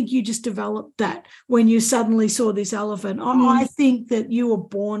don't think you just developed that when you suddenly saw this elephant. I think that you were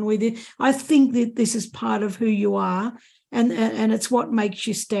born with it. I think that this is part of who you are. And it's what makes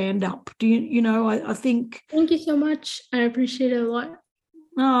you stand up. I think. Thank you so much. I appreciate it a lot.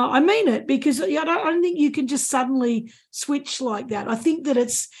 I mean it, because I don't think you can just suddenly switch like that. I think that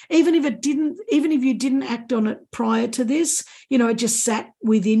it's, even if you didn't act on it prior to this, it just sat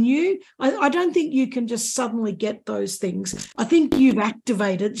within you. I don't think you can just suddenly get those things. I think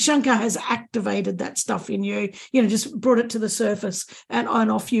Shankar has activated that stuff in you, just brought it to the surface and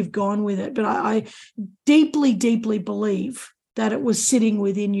off you've gone with it. But I deeply, deeply believe that it was sitting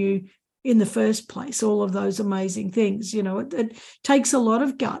within you in the first place, all of those amazing things. It takes a lot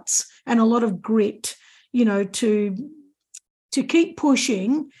of guts and a lot of grit, to keep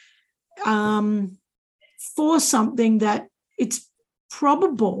pushing for something that it's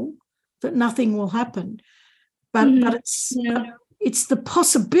probable that nothing will happen. But it's the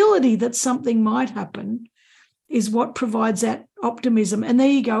possibility that something might happen is what provides that optimism. And there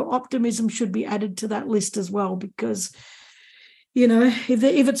you go, optimism should be added to that list as well, because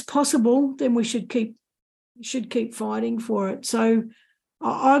if it's possible, then we should keep fighting for it. So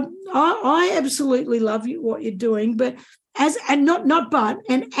I absolutely love what you're doing, but as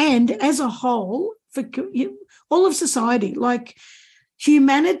a whole, for all of society, like,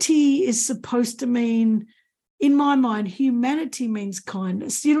 humanity is supposed to mean, in my mind, humanity means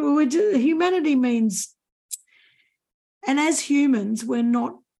kindness. Humanity means, and as humans, we're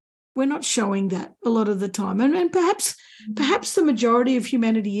not showing that a lot of the time. And perhaps the majority of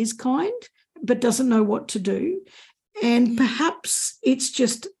humanity is kind, but doesn't know what to do. And perhaps it's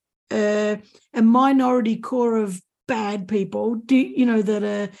just a minority core of bad people, that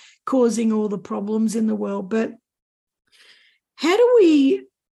are causing all the problems in the world. But how do we,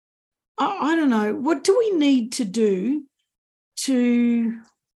 I don't know, what do we need to do to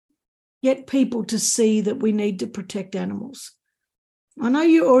get people to see that we need to protect animals? I know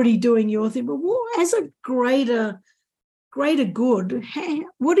you're already doing your thing, but as a greater good,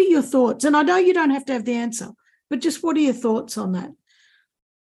 what are your thoughts? And I know you don't have to have the answer, but just what are your thoughts on that?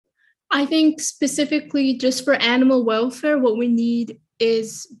 I think specifically just for animal welfare, what we need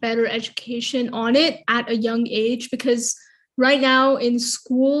is better education on it at a young age, because right now in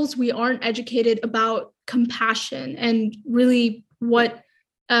schools, we aren't educated about compassion and really what,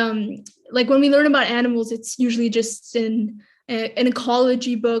 like when we learn about animals, it's usually just in an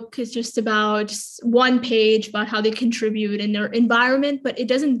ecology book. Is just about just one page about how they contribute in their environment, but it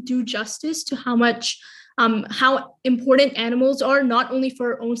doesn't do justice to how important animals are, not only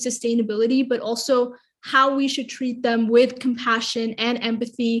for our own sustainability, but also how we should treat them with compassion and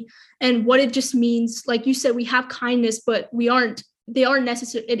empathy, and what it just means. Like you said, we have kindness, but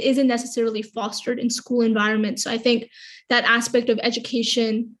it isn't necessarily fostered in school environments. So I think that aspect of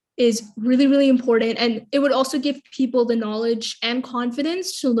education is really, really important. And it would also give people the knowledge and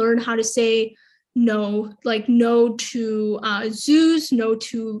confidence to learn how to say no, like no to zoos, no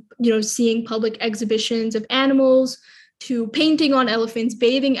to, seeing public exhibitions of animals, to painting on elephants,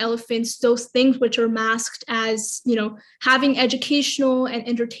 bathing elephants, those things which are masked as, having educational and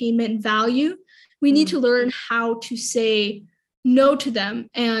entertainment value. We need to learn how to say no to them.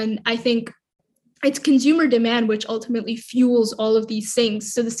 And I think it's consumer demand which ultimately fuels all of these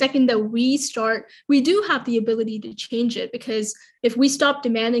things. So the second that we do have the ability to change it, because if we stop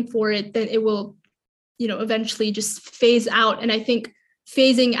demanding for it, then it will, eventually just phase out. And I think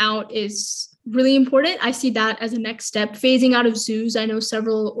phasing out is really important. I see that as a next step. Phasing out of zoos. I know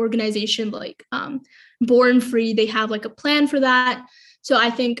several organizations like Born Free, they have like a plan for that. So I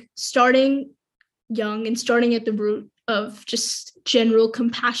think starting young and starting at the root of just general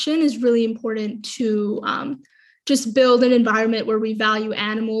compassion is really important to just build an environment where we value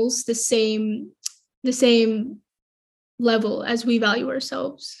animals the same level as we value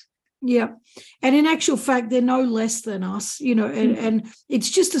ourselves. Yeah. And in actual fact, they're no less than us, and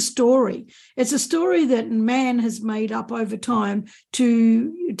it's just a story. It's a story that man has made up over time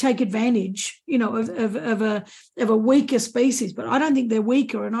to take advantage, of a weaker species. But I don't think they're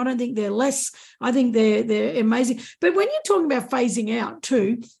weaker, and I don't think they're less. I think they're amazing. But when you're talking about phasing out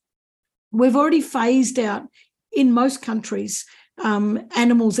too, we've already phased out in most countries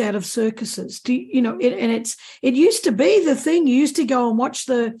animals out of circuses. It used to be the thing. You used to go and watch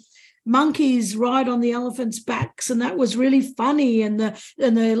the monkeys ride on the elephants' backs, and that was really funny, and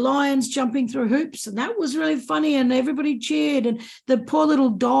the lions jumping through hoops, and that was really funny, and everybody cheered, and the poor little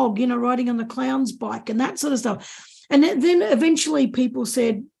dog, riding on the clown's bike, and that sort of stuff. And then eventually people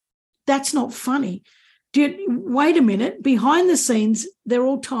said, that's not funny. Wait a minute, behind the scenes, they're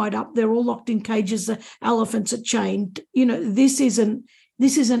all tied up, they're all locked in cages, the elephants are chained. This isn't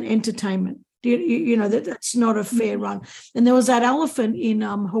entertainment. That's not a fair run. And there was that elephant in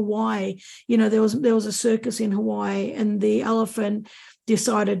Hawaii. There was a circus in Hawaii, and the elephant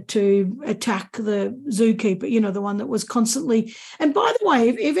decided to attack the zookeeper, the one that was constantly. And by the way,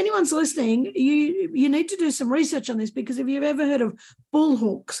 if anyone's listening, you need to do some research on this, because if you've ever heard of bull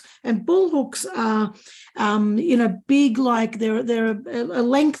hooks, and bull hooks are big, like they're a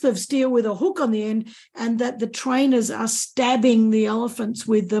length of steel with a hook on the end, and that the trainers are stabbing the elephants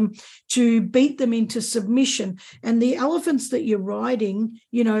with them to beat them into submission. And the elephants that you're riding,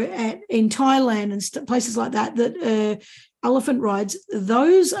 in Thailand and places like that elephant rides,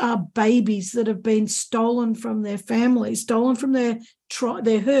 those are babies that have been stolen from their families, stolen from their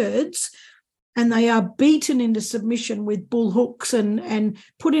herds, and they are beaten into submission with bull hooks and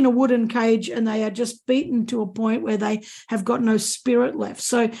put in a wooden cage, and they are just beaten to a point where they have got no spirit left.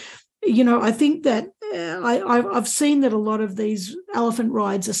 So, I think that I've seen that a lot of these elephant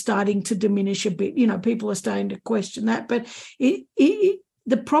rides are starting to diminish a bit. People are starting to question that, but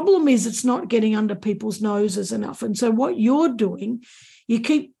the problem is it's not getting under people's noses enough. And so what you're doing, you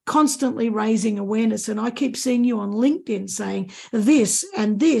keep constantly raising awareness. And I keep seeing you on LinkedIn saying this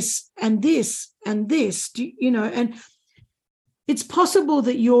and this and this and this, and it's possible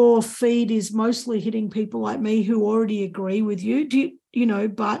that your feed is mostly hitting people like me who already agree with you,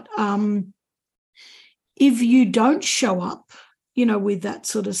 but if you don't show up, with that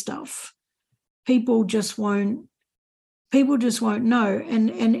sort of stuff, people just won't know.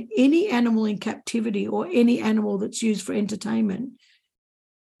 And any animal in captivity or any animal that's used for entertainment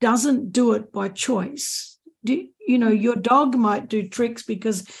doesn't do it by choice. Your dog might do tricks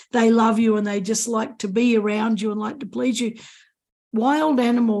because they love you and they just like to be around you and like to please you. Wild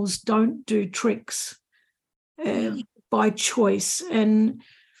animals don't do tricks by choice. And,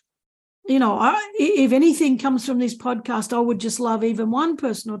 if anything comes from this podcast, I would just love even one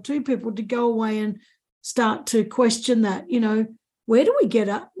person or two people to go away and start to question that. Where do we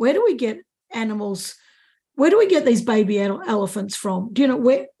get animals? Where do we get these baby elephants from?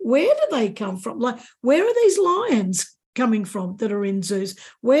 Where do they come from? Like, where are these lions coming from that are in zoos?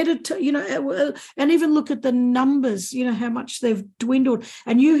 Where did, and even look at the numbers, how much they've dwindled.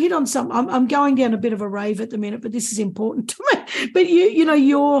 And you hit on some, I'm going down a bit of a rave at the minute, but this is important to me. But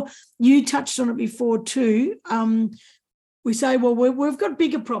you touched on it before too. We say, well, we've got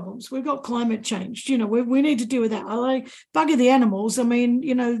bigger problems. We've got climate change. We need to deal with that. Bugger the animals. I mean,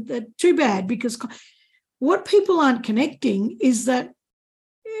 they're too bad, because what people aren't connecting is that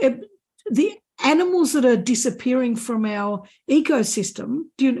the animals that are disappearing from our ecosystem,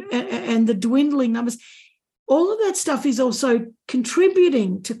 and the dwindling numbers, all of that stuff is also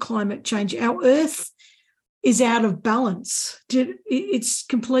contributing to climate change. Our Earth is out of balance. It's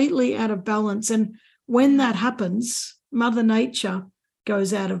completely out of balance. And when that happens, Mother Nature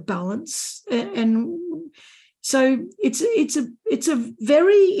goes out of balance. And so it's a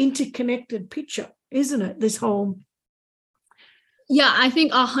very interconnected picture, isn't it? This whole... Yeah, I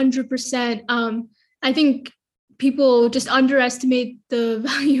think 100%. I think people just underestimate the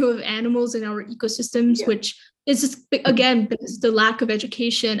value of animals in our ecosystems, which is just, again, because the lack of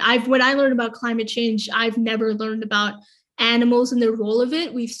education. When I learned about climate change, I've never learned about animals and the role of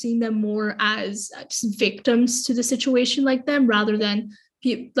it. We've seen them more as just victims to the situation like them, rather than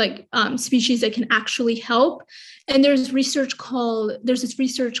species that can actually help. And there's this research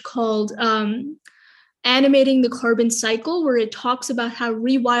called Animating the Carbon Cycle, where it talks about how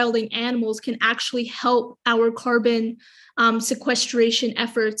rewilding animals can actually help our carbon sequestration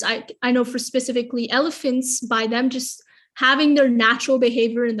efforts. I know for specifically elephants, by them just having their natural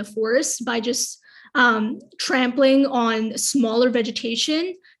behavior in the forest, by just trampling on smaller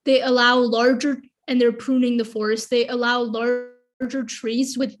vegetation, they allow larger, and they're pruning the forest, they allow larger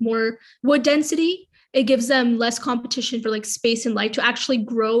trees with more wood density. It gives them less competition for space and light to actually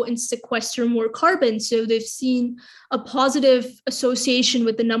grow and sequester more carbon. So they've seen a positive association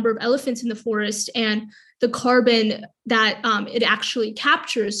with the number of elephants in the forest and the carbon that it actually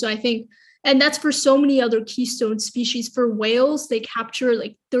captures. So I think, and that's for so many other keystone species. For whales, they capture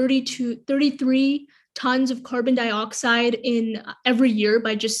 33 tons of carbon dioxide in every year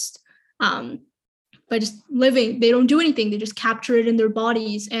by just living. They don't do anything. They just capture it in their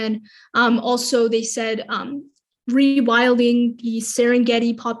bodies. And also they said rewilding the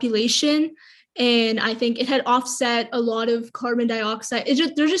Serengeti population. And I think it had offset a lot of carbon dioxide.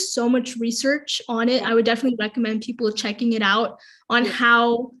 There's just so much research on it. I would definitely recommend people checking it out on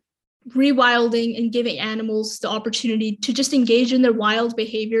how rewilding and giving animals the opportunity to just engage in their wild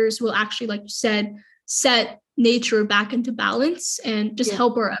behaviors will actually, like you said, set nature back into balance and just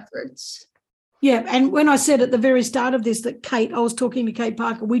help our efforts. Yeah, and when I said at the very start of this that I was talking to Kate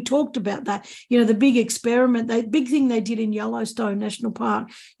Parker, we talked about that, the big experiment, the big thing they did in Yellowstone National Park.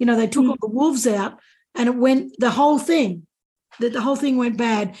 They took all the wolves out, and it went, the whole thing went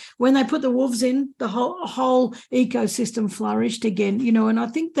bad. When they put the wolves in, the whole ecosystem flourished again, and I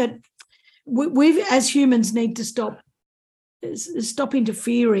think that we as humans need to stop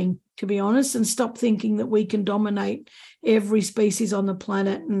interfering, to be honest, and stop thinking that we can dominate every species on the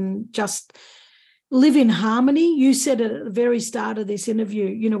planet and just live in harmony. You said it at the very start of this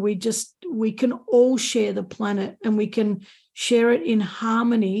interview, we can all share the planet, and we can share it in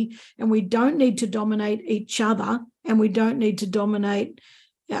harmony, and we don't need to dominate each other, and we don't need to dominate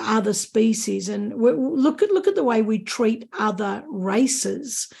other species. And look at the way we treat other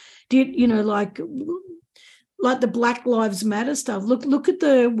races. Like the Black Lives Matter stuff. Look at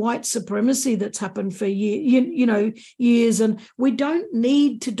the white supremacy that's happened for years, and we don't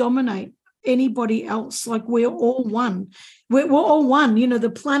need to dominate anybody else. We're all one. We're all one. The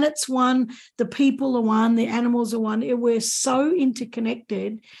planet's one, the people are one, the animals are one. We're so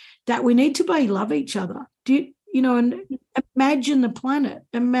interconnected that we need to love each other. And imagine the planet.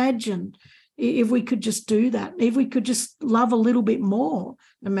 Imagine if we could just do that. If we could just love a little bit more.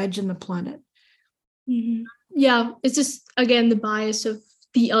 Imagine the planet. Mm-hmm. Yeah, it's just, again, the bias of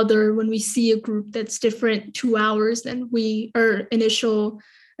the other when we see a group that's different to ours, then our initial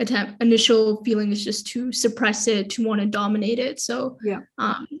feeling is just to suppress it, to want to dominate it. So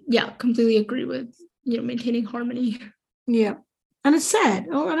completely agree with maintaining harmony. Yeah. And it's sad.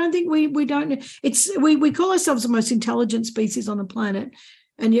 I don't think we don't. We call ourselves the most intelligent species on the planet,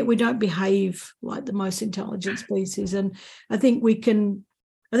 and yet we don't behave like the most intelligent species. And I think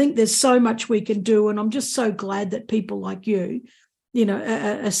there's so much we can do, and I'm just so glad that people like you,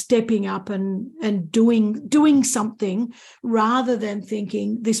 are stepping up and doing something, rather than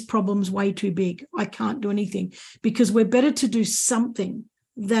thinking this problem's way too big, I can't do anything, because we're better to do something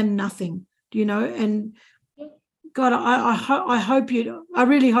than nothing, and God, I hope I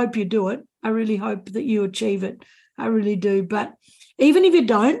really hope you do it. I really hope that you achieve it. I really do. But even if you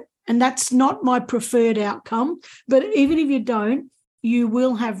don't, And that's not my preferred outcome. But even if you don't, you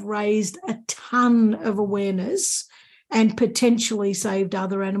will have raised a ton of awareness and potentially saved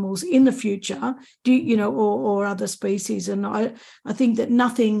other animals in the future, or other species. And I think that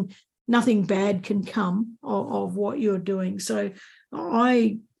nothing bad can come of what you're doing. So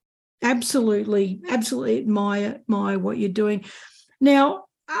I absolutely admire what you're doing. Now,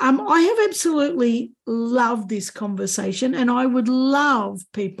 I have absolutely loved this conversation, and I would love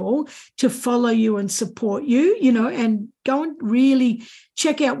people to follow you and support you, and go and really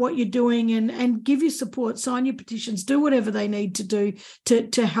check out what you're doing and give you support, sign your petitions, do whatever they need to do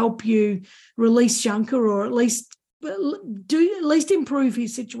to help you release Junker, or at least improve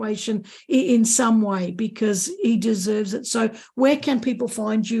his situation in some way, because he deserves it. So where can people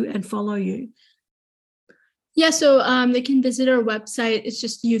find you and follow you? Yeah, so they can visit our website. It's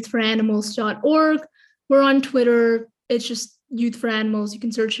just youthforanimals.org. We're on Twitter. It's just Youth for Animals. You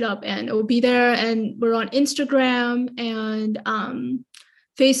can search it up and it will be there. And we're on Instagram and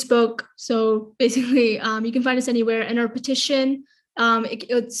Facebook. So basically, you can find us anywhere. And our petition,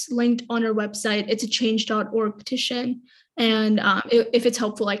 it's linked on our website. It's a change.org petition. And if it's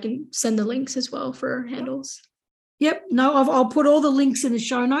helpful, I can send the links as well for handles. Yep. No, I'll put all the links in the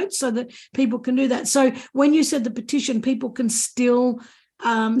show notes so that people can do that. So when you said the petition, people can still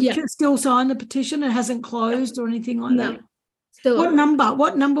sign the petition. It hasn't closed or anything like that. Still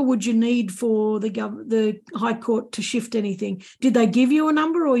What number would you need for the High Court to shift anything? Did they give you a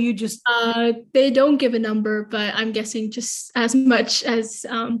number, or you just? They don't give a number, but I'm guessing just as much as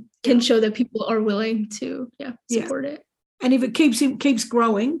can show that people are willing to support it. And if it keeps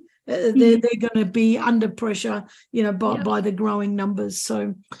growing, they're going to be under pressure, by the growing numbers.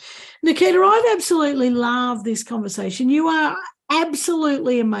 So, Nikita, I've absolutely loved this conversation. You are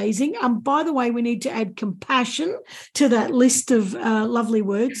absolutely amazing. By the way, we need to add compassion to that list of lovely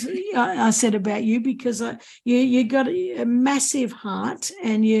words I said about you, because you got a massive heart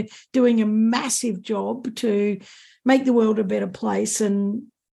and you're doing a massive job to make the world a better place. And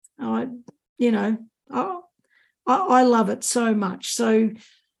I love it so much.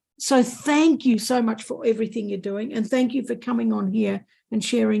 So thank you so much for everything you're doing, and thank you for coming on here and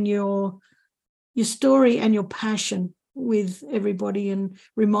sharing your story and your passion with everybody, and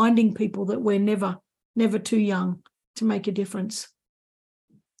reminding people that we're never too young to make a difference.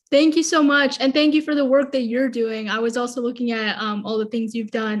 Thank you so much. And thank you for the work that you're doing. I was also looking at all the things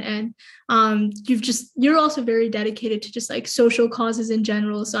you've done, and you're also very dedicated to just like social causes in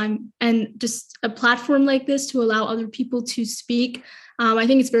general. So and just a platform like this to allow other people to speak. I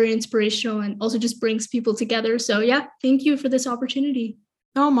think it's very inspirational and also just brings people together. So yeah, thank you for this opportunity.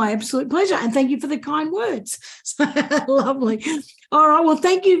 Oh, my absolute pleasure. And thank you for the kind words. Lovely. All right. Well,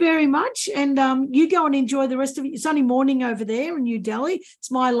 thank you very much. And you go and enjoy the rest of your sunny morning over there in New Delhi. It's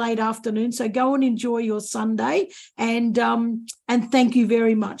my late afternoon. So go and enjoy your Sunday. And thank you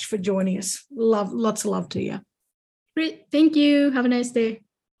very much for joining us. Lots of love to you. Great. Thank you. Have a nice day.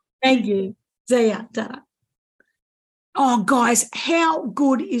 Thank you. See ya. Ta-da. Oh, guys, how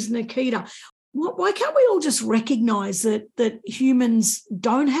good is Nikita? Why can't we all just recognize that humans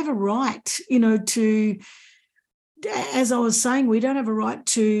don't have a right, to, as I was saying, we don't have a right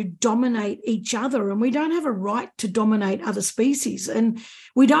to dominate each other, and we don't have a right to dominate other species, and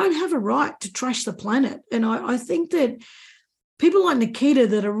we don't have a right to trash the planet. And I think that people like Nikita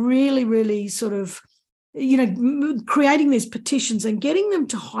that are really, really sort of, creating these petitions and getting them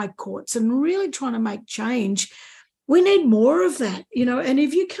to high courts and really trying to make change, we need more of that, and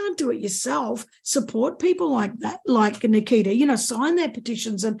if you can't do it yourself, support people like that, like Nikita, sign their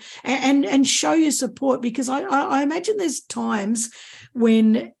petitions and show your support, because I imagine there's times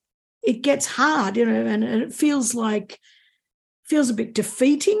when it gets hard, and it feels a bit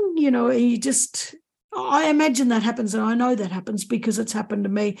defeating, I imagine that happens, and I know that happens because it's happened to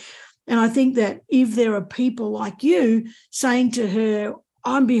me. And I think that if there are people like you saying to her,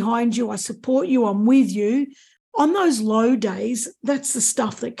 I'm behind you, I support you, I'm with you, on those low days, that's the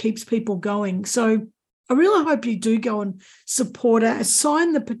stuff that keeps people going. So I really hope you do go and support her,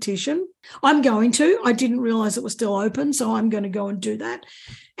 sign the petition. I'm going to. I didn't realise it was still open, so I'm going to go and do that.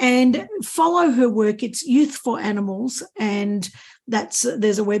 And follow her work. It's Youth for Animals, and there's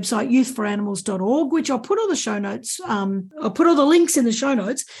a website, youthforanimals.org, which I'll put all the show notes. I'll put all the links in the show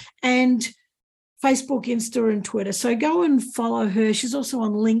notes, and Facebook, Insta, and Twitter. So go and follow her. She's also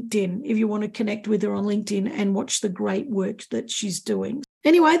on LinkedIn if you want to connect with her on LinkedIn and watch the great work that she's doing.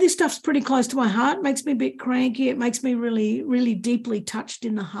 Anyway, this stuff's pretty close to my heart. It makes me a bit cranky. It makes me really, really deeply touched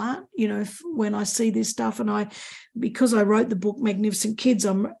in the heart, when I see this stuff. And because I wrote the book Magnificent Kids,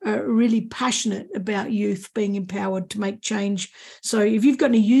 I'm really passionate about youth being empowered to make change. So if you've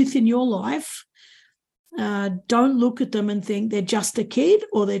got any youth in your life, don't look at them and think they're just a kid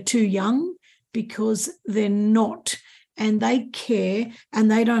or they're too young, because they're not. And they care,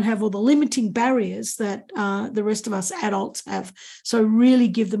 and they don't have all the limiting barriers that the rest of us adults have. So really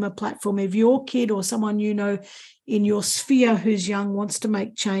give them a platform. If your kid or someone you know in your sphere who's young wants to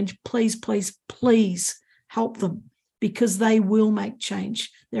make change, please, please, please help them, because they will make change.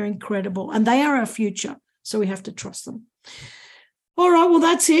 They're incredible, and they are our future. So we have to trust them. All right, well,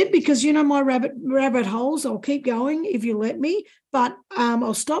 that's it, because my rabbit holes. I'll keep going if you let me, but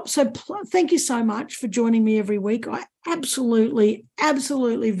I'll stop. So thank you so much for joining me every week. I absolutely,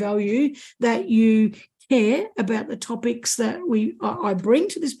 absolutely value that you care about the topics that I bring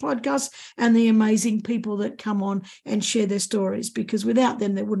to this podcast and the amazing people that come on and share their stories, because without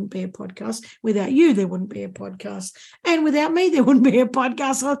them, there wouldn't be a podcast. Without you, there wouldn't be a podcast. And without me, there wouldn't be a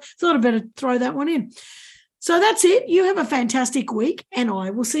podcast. I thought I'd better throw that one in. So that's it. You have a fantastic week, and I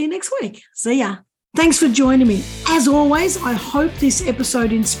will see you next week. See ya. Thanks for joining me. As always, I hope this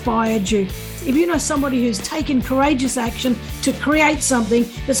episode inspired you. If you know somebody who's taken courageous action to create something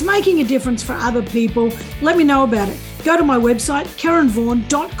that's making a difference for other people, let me know about it. Go to my website,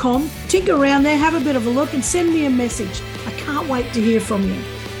 KarenVaughn.com, tinker around there, have a bit of a look, and send me a message. I can't wait to hear from you.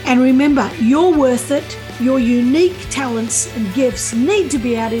 And remember, you're worth it. Your unique talents and gifts need to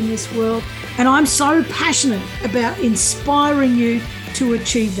be out in this world. And I'm so passionate about inspiring you to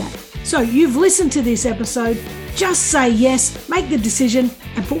achieve that. So you've listened to this episode. Just say yes, make the decision,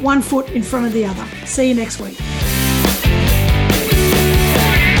 and put one foot in front of the other. See you next week.